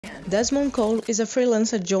Desmond Cole is a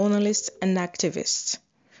freelance journalist and activist.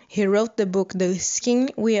 He wrote the book The Skin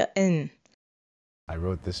We're In. I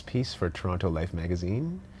wrote this piece for Toronto Life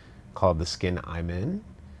magazine called The Skin I'm In,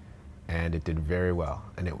 and it did very well.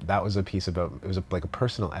 And that was a piece about, it was like a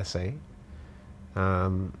personal essay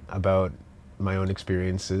about my own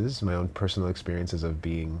experiences, my own personal experiences of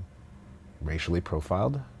being racially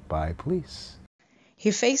profiled by police.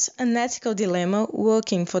 He faced an ethical dilemma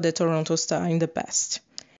working for the Toronto Star in the past.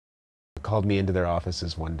 They called me into their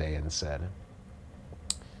offices one day and said,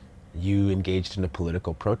 "You engaged in a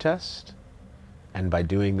political protest, and by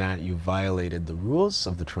doing that you violated the rules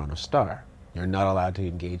of the Toronto Star. You're not allowed to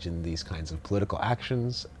engage in these kinds of political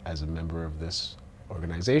actions as a member of this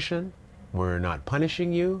organization. We're not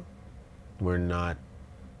punishing you. We're not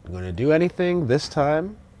going to do anything this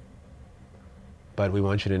time, but we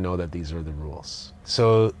want you to know that these are the rules."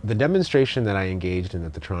 So the demonstration that I engaged in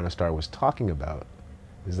that the Toronto Star was talking about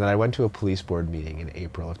is that I went to a police board meeting in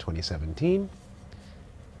April of 2017.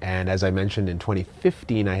 And as I mentioned, in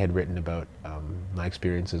 2015, I had written about my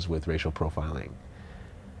experiences with racial profiling.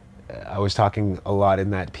 I was talking a lot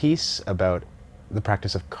in that piece about the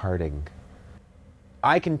practice of carding.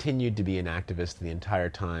 I continued to be an activist the entire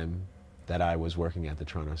time that I was working at the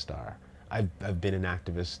Toronto Star. I've been an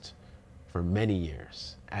activist for many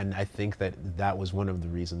years, and I think that that was one of the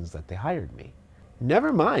reasons that they hired me.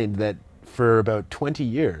 Never mind that for about 20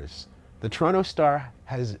 years, the Toronto Star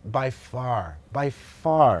has by far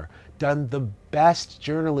done the best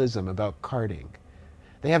journalism about carding.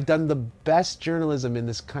 They have done the best journalism in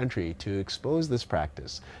this country to expose this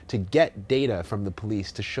practice, to get data from the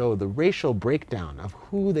police to show the racial breakdown of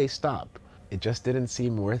who they stop. It just didn't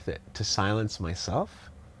seem worth it to silence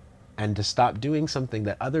myself and to stop doing something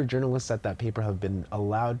that other journalists at that paper have been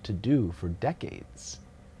allowed to do for decades.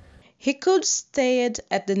 He could stay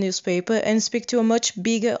at the newspaper and speak to a much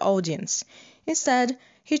bigger audience. Instead,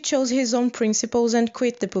 he chose his own principles and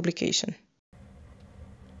quit the publication.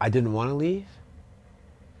 I didn't want to leave,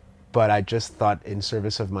 but I just thought in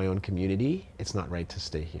service of my own community, it's not right to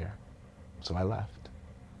stay here. So I left.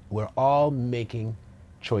 We're all making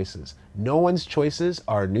choices. No one's choices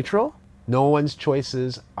are neutral. No one's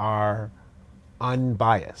choices are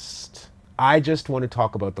unbiased. I just want to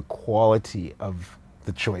talk about the quality of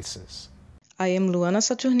the choices. I am Luana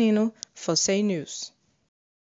Saturnino for Say News.